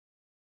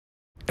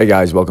Hey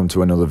guys, welcome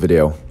to another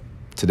video.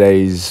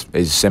 Today's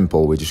is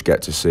simple, we just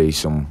get to see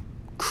some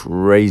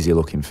crazy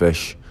looking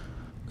fish.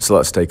 So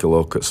let's take a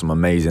look at some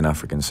amazing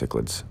African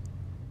cichlids.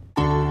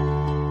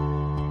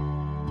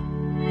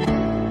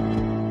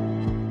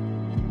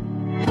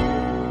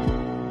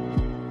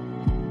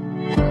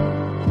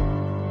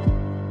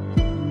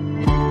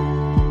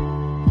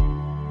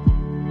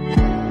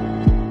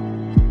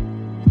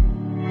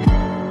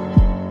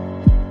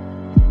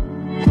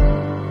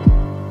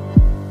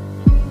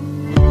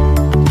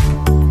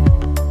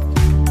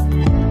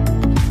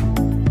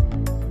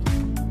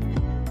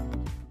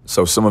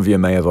 So some of you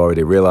may have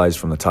already realised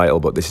from the title,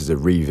 but this is a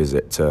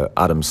revisit to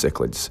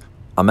AdamsCichlids.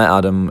 I met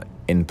Adam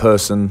in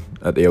person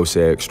at the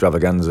OCA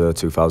Extravaganza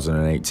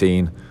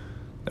 2018,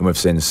 and we've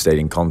since stayed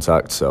in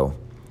contact, so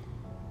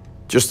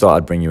just thought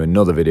I'd bring you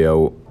another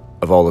video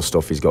of all the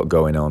stuff he's got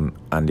going on,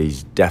 and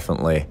he's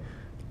definitely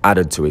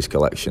added to his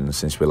collection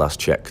since we last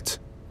checked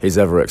his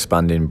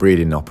ever-expanding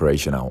breeding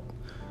operation out.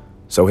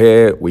 So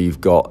here we've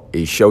got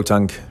his show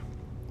tank,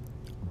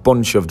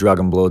 bunch of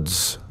dragon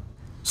bloods,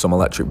 some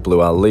electric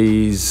blue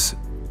Ali's,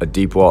 a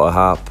deep water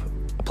harp,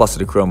 a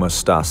Placidochroma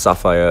star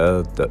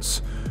sapphire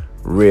that's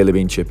really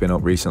been chipping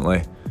up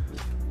recently.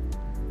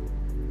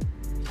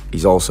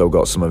 He's also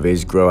got some of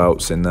his grow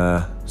outs in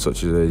there,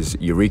 such as his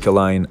Eureka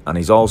line, and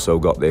he's also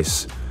got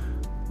this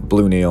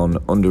blue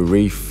neon under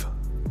reef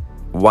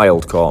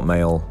wild caught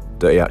male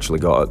that he actually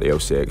got at the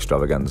OCA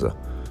Extravaganza,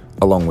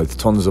 along with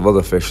tons of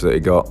other fish that he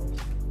got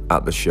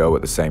at the show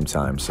at the same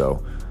time.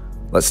 So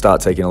let's start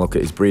taking a look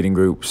at his breeding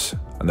groups.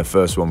 And the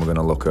first one we're going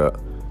to look at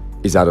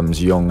is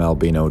Adam's young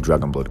albino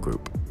dragon blood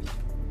group.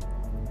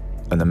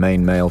 And the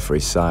main male for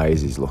his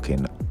size is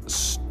looking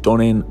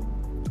stunning.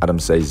 Adam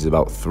says he's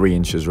about 3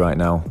 inches right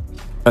now.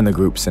 And the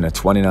group's in a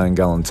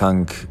 29-gallon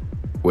tank,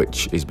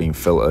 which is being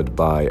filtered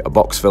by a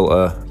box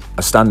filter,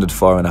 a standard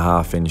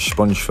 4.5-inch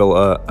sponge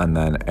filter, and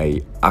then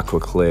a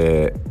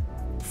Aquaclear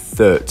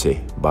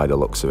 30 by the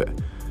looks of it.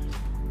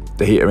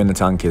 The heater in the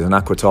tank is an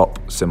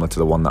Aquatop, similar to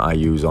the one that I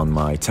use on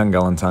my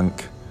 10-gallon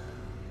tank.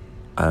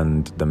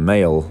 And the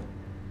male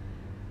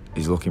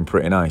is looking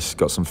pretty nice.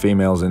 Got some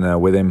females in there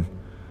with him.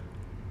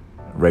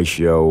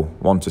 Ratio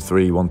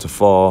 1:3,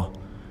 1:4.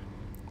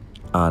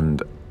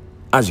 And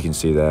as you can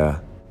see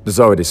there's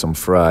already some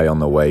fry on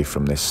the way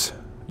from this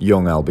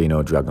young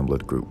albino dragon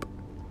blood group.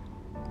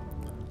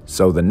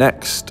 So the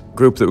next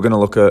group that we're going to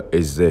look at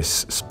is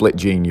this split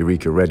gene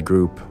Eureka red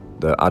group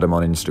that Adam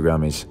on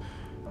Instagram is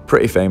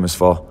pretty famous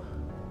for.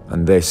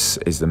 And this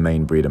is the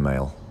main breeder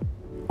male,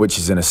 which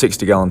is in a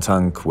 60-gallon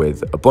tank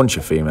with a bunch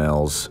of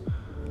females.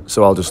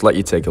 So I'll just let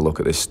you take a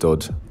look at this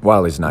stud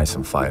while he's nice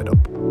and fired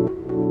up.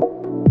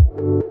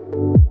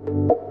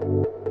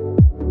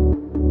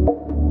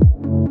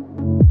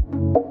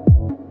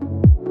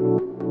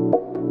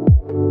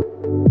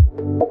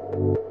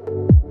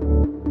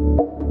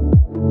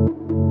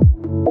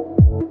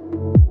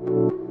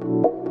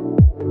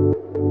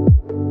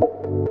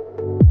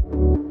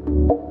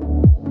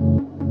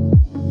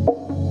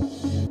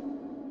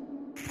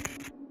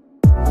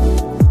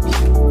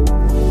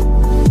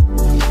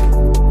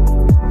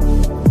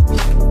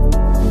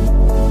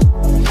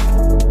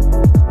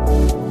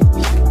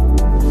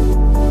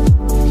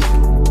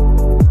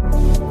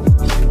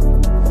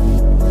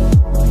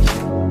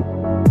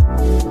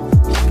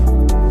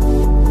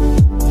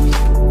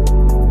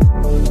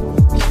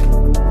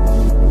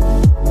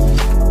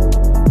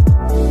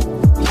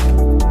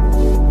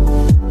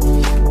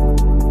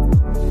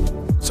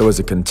 So as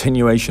a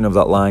continuation of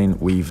that line,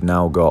 we've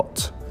now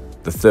got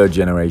the 3rd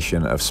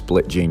generation of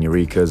split gene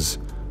Eurekas,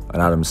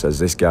 and Adam says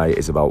this guy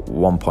is about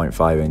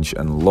 1.5 inch,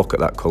 and look at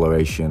that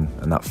coloration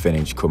and that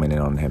finish coming in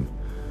on him.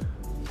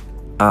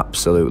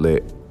 Absolutely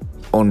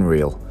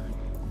unreal.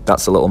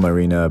 That's a little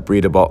Marina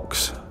breeder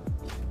box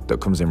that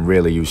comes in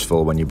really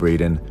useful when you're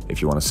breeding if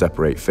you want to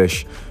separate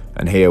fish.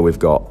 And here we've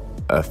got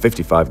a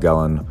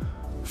 55-gallon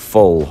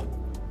full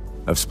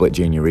of split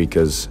gene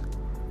Eurekas,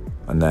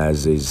 and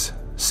there's his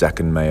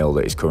second male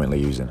that he's currently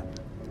using.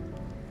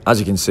 As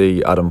you can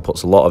see, Adam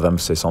puts a lot of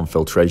emphasis on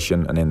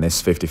filtration, and in this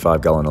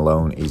 55-gallon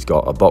alone, he's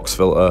got a box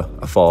filter,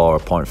 a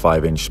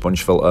 4.5-inch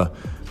sponge filter,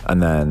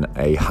 and then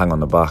a hang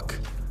on the back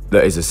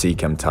that is a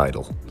Seachem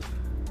Tidal.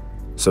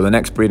 So the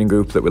next breeding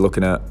group that we're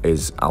looking at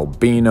is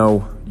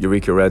albino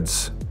Eureka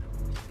reds,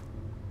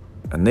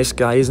 and this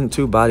guy isn't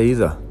too bad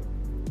either.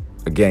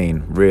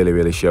 Again,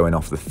 really showing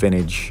off the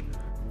finnage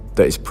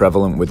that is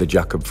prevalent with the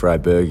Jacob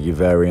Freiberger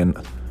variant.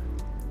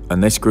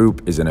 And this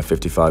group is in a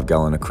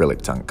 55-gallon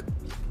acrylic tank,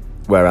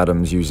 where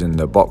Adam's using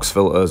the box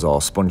filters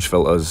or sponge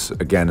filters,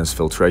 again as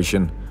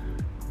filtration.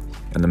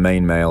 And the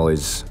main male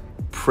is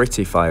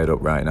pretty fired up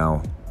right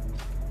now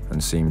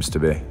and seems to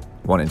be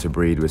wanting to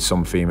breed with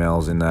some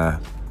females in there.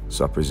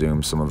 So I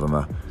presume some of them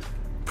are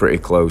pretty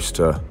close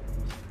to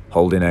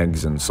holding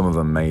eggs, and some of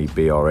them may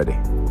be already.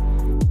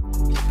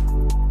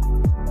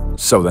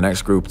 So the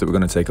next group that we're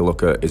going to take a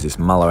look at is this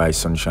Malarai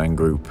Sunshine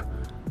group.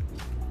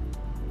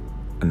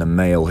 And the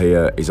male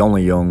here is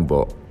only young,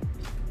 but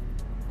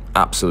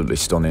absolutely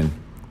stunning.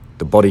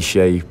 The body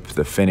shape,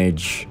 the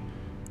finnage,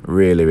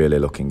 Really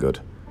looking good.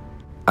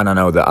 And I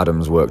know that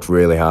Adam's worked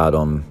really hard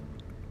on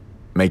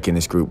making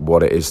this group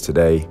what it is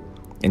today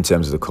in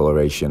terms of the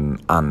coloration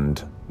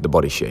and the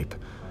body shape.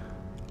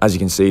 As you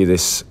can see,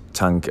 this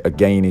tank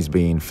again is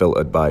being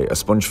filtered by a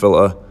sponge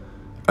filter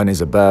and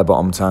is a bare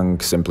bottom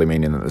tank, simply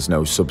meaning that there's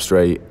no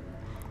substrate.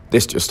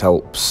 This just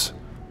helps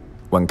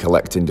when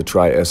collecting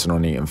detritus and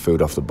uneaten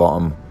food off the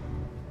bottom,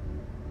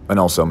 and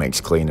also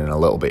makes cleaning a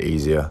little bit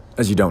easier,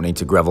 as you don't need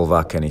to gravel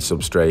vac any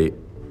substrate.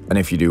 And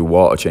if you do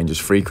water changes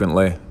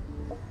frequently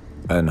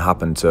and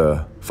happen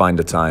to find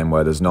a time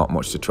where there's not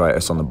much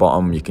detritus on the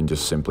bottom, you can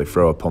just simply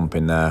throw a pump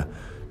in there,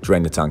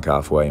 drain the tank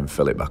halfway and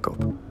fill it back up.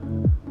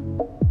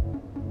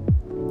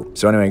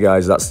 So anyway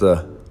guys, that's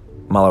the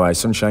Malarai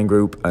Sunshine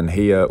group, and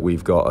here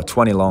we've got a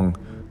 20 long,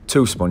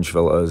 2 sponge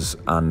filters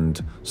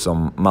and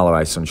some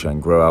Malarai Sunshine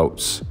grow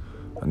outs,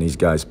 and these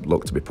guys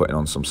look to be putting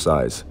on some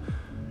size.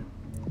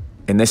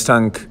 In this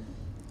tank,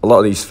 a lot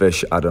of these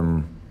fish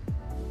Adam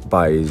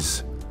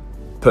buys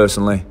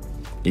personally,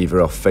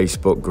 either off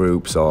Facebook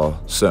groups or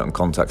certain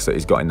contacts that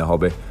he's got in the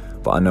hobby,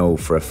 but I know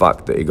for a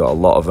fact that he got a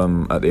lot of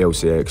them at the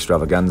OCA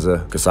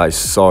extravaganza because I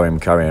saw him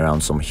carrying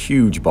around some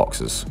huge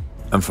boxes.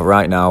 And for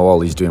right now, all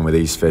he's doing with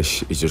these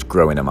fish is just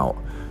growing them out.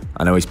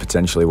 I know he's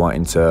potentially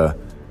wanting to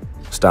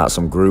start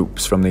some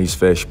groups from these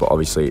fish, but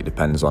obviously it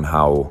depends on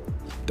how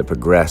they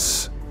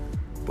progress.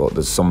 But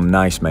there's some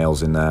nice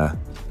males in there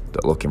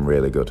that are looking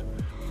really good.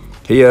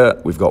 Here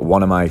we've got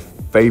one of my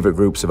favourite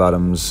groups of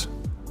Adams,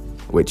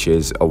 which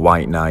is a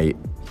White Knight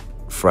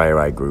Friar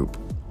Eye group,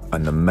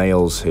 and the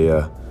males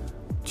here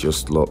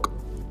just look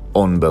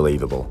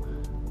unbelievable.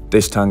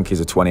 This tank is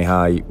a 20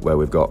 high where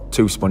we've got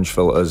 2 sponge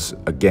filters,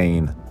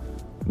 again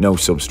no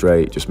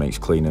substrate, just makes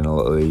cleaning a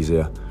little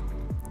easier.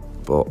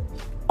 But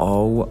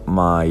oh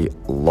my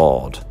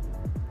lord,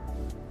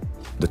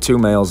 the 2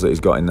 males that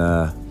he's got in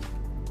there,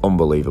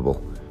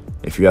 unbelievable.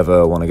 If you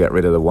ever want to get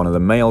rid of one of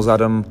the males,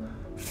 Adam,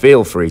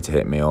 feel free to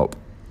hit me up.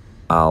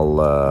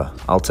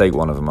 I'll take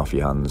one of them off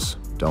your hands.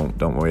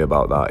 Don't worry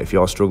about that. If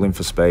you're struggling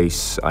for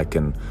space, I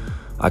can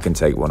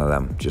take one of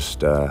them.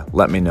 Just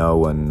let me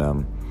know, and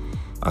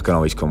I can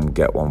always come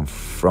get one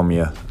from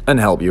you and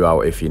help you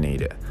out if you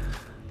need it.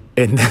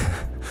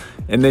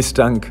 In this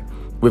tank,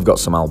 we've got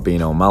some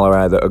albino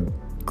Malarai that are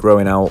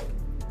growing out,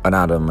 and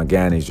Adam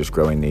again is just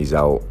growing these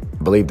out.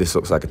 I believe this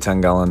looks like a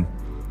 10-gallon,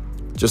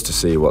 just to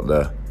see what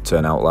they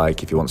turn out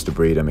like. If he wants to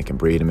breed them, he can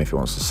breed them. If he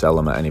wants to sell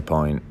them at any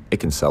point, he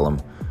can sell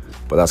them.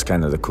 But that's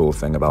kind of the cool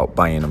thing about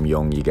buying them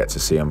young. You get to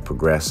see them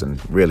progress and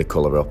really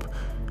colour up,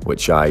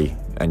 which I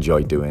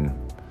enjoy doing.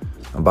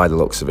 And by the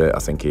looks of it, I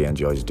think he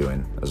enjoys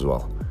doing as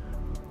well.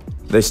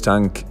 This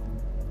tank,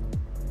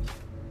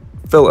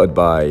 filtered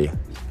by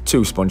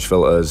 2 sponge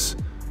filters,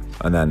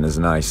 and then there's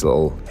a nice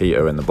little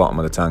heater in the bottom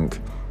of the tank.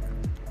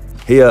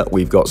 Here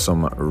we've got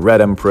some Red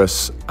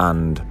Empress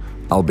and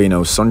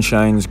Albino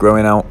Sunshines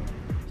growing out,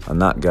 and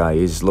that guy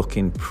is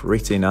looking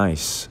pretty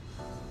nice.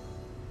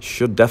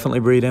 Should definitely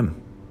breed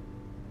him.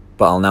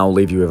 But I'll now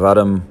leave you with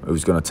Adam,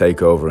 who's going to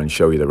take over and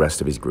show you the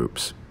rest of his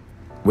groups.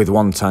 With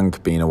one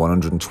tank being a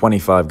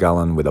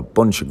 125-gallon with a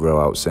bunch of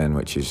grow outs in,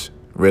 which is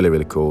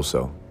really cool,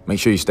 so make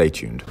sure you stay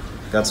tuned.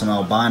 Got some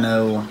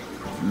albino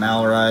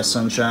Malarai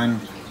Sunshine.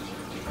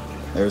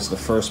 There's the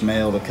first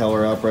male to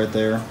color up right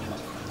there.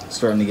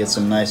 Starting to get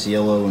some nice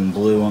yellow and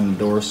blue on the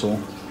dorsal.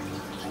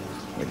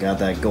 We got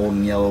that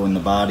golden yellow in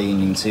the body, and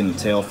you can see the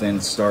tail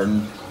fins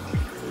starting.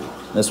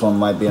 This one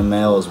might be a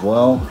male as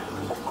well.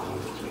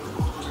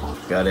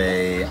 Got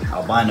a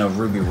albino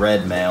ruby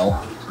red male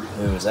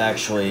who is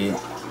actually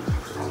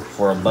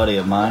for a buddy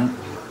of mine.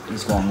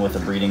 He's going with a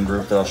breeding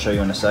group that I'll show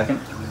you in a second.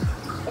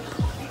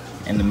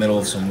 In the middle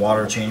of some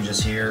water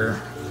changes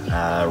here.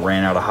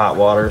 Ran out of hot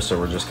water, so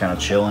we're just kind of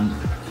chilling.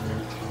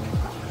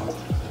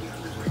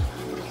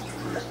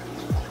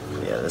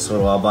 Yeah, this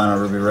little albino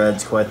ruby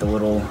red's quite the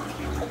little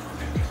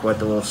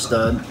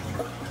stud.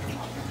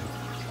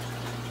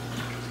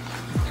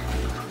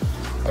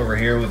 Over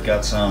here we've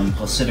got some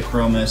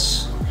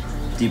Placidochromis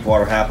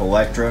Deepwater Hap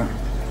Electra.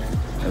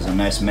 There's a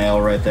nice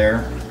male right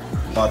there.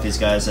 Bought these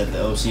guys at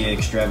the OCA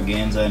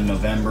extravaganza in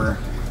November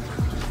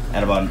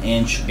at about 1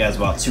 inch. The guy's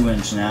about 2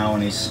 inch now,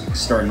 and he's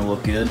starting to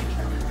look good.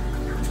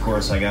 Of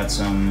course, I got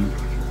some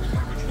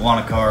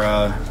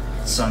Lanacara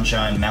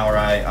Sunshine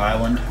Malarai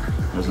Island.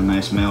 There's a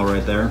nice male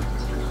right there.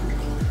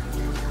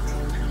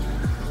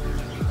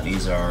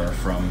 These are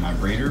from my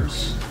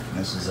breeders.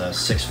 This is a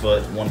 6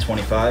 foot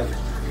 125.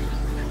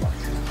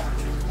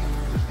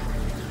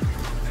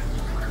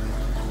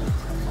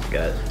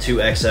 Got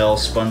 2 XL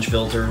sponge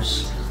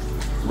filters,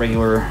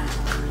 regular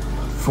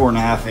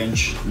 4.5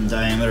 inch in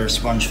diameter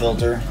sponge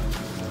filter.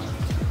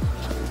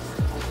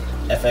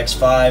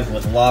 FX5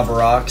 with lava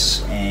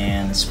rocks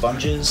and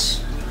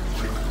sponges,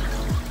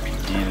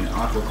 and an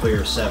Aqua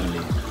Clear 70.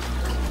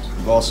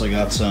 We've also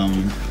got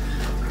some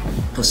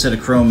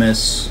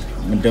Placidochromis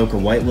Madoka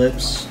White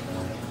Lips,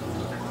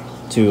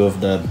 2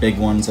 of the big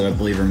ones that I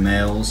believe are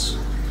males,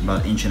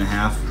 about 1.5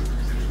 inches.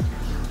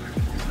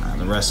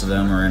 The rest of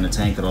them are in a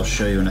tank that I'll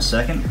show you in a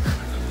second.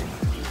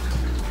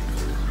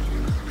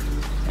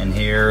 And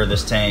here,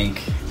 this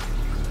tank,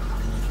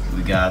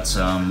 we got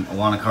some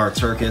Alanacar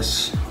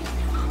Turkis,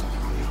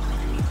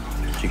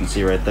 which you can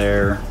see right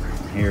there.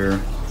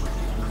 Here,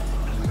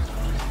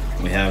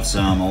 we have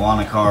some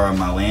Alanacar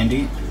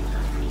Malandi.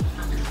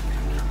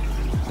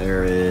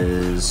 There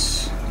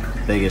is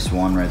the biggest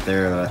one right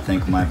there that I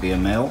think might be a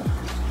male.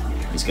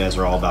 These guys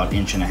are all about 1.5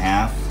 inches.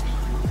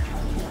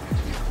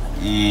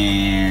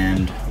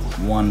 And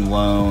one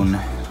lone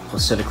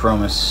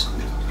Placidochromis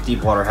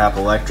Deepwater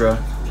Hapolectra.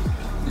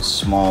 This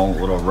small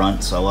little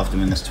runt, so I left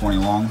him in this 20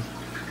 long.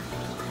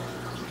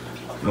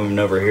 Moving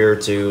over here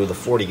to the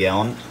 40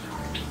 gallon.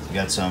 We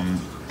got some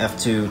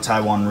F2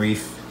 Taiwan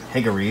Reef,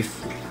 Higa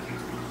Reef.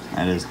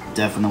 That is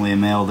definitely a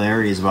male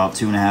there. He's about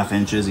 2.5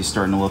 inches. He's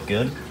starting to look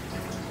good.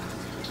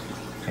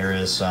 Here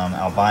is some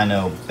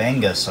albino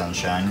Benga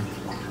Sunshine.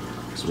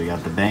 So we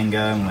got the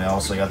Benga and we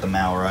also got the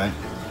Malrai.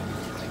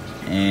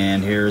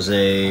 And here's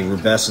a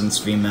rubescence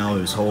female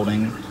who's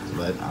holding,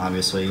 but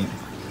obviously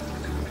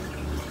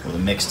with a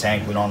mixed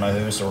tank we don't know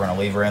who, so we're gonna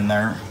leave her in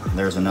there.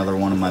 There's another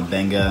one of my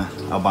Benga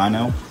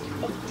albino.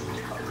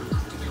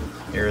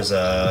 Here's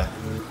a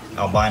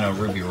albino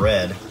ruby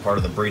red, part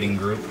of the breeding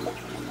group.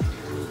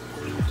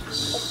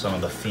 Some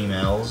of the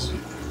females.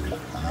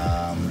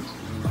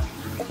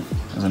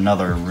 There's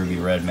another ruby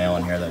red male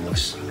in here that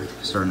looks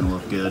starting to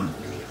look good.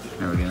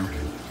 There we go.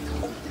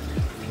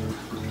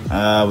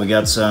 We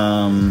got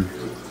some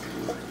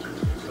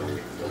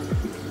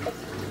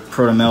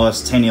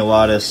Protomelis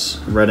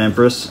taniolatus red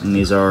empress, and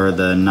these are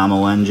the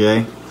Namalenge.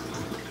 I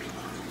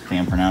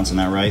think I'm pronouncing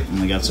that right. And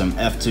we got some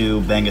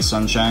F2 Benga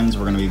Sunshines.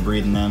 We're going to be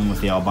breeding them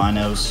with the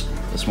albinos.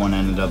 This one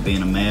ended up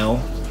being a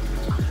male.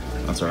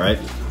 That's alright.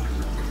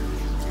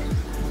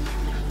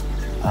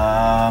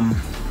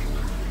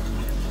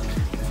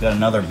 We've got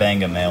another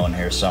Benga male in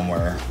here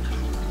somewhere.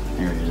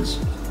 Here he is.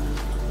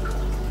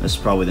 This is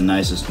probably the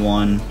nicest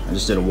one. I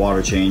just did a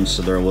water change,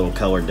 so they're a little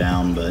colored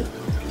down, but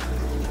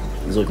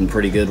he's looking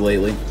pretty good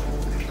lately.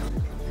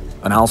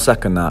 And I'll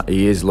second that,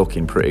 he is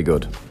looking pretty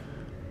good.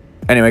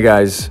 Anyway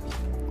guys,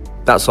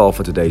 that's all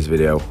for today's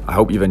video. I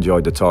hope you've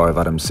enjoyed the tour of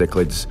Adam's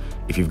Cichlids.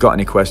 If you've got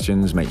any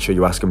questions, make sure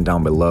you ask them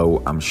down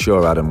below. I'm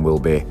sure Adam will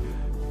be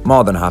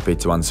more than happy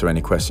to answer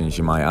any questions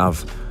you might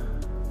have.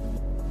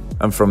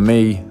 And from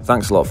me,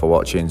 thanks a lot for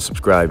watching,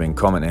 subscribing,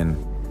 commenting,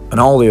 and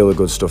all the other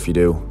good stuff you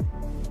do.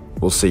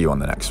 We'll see you on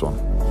the next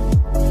one.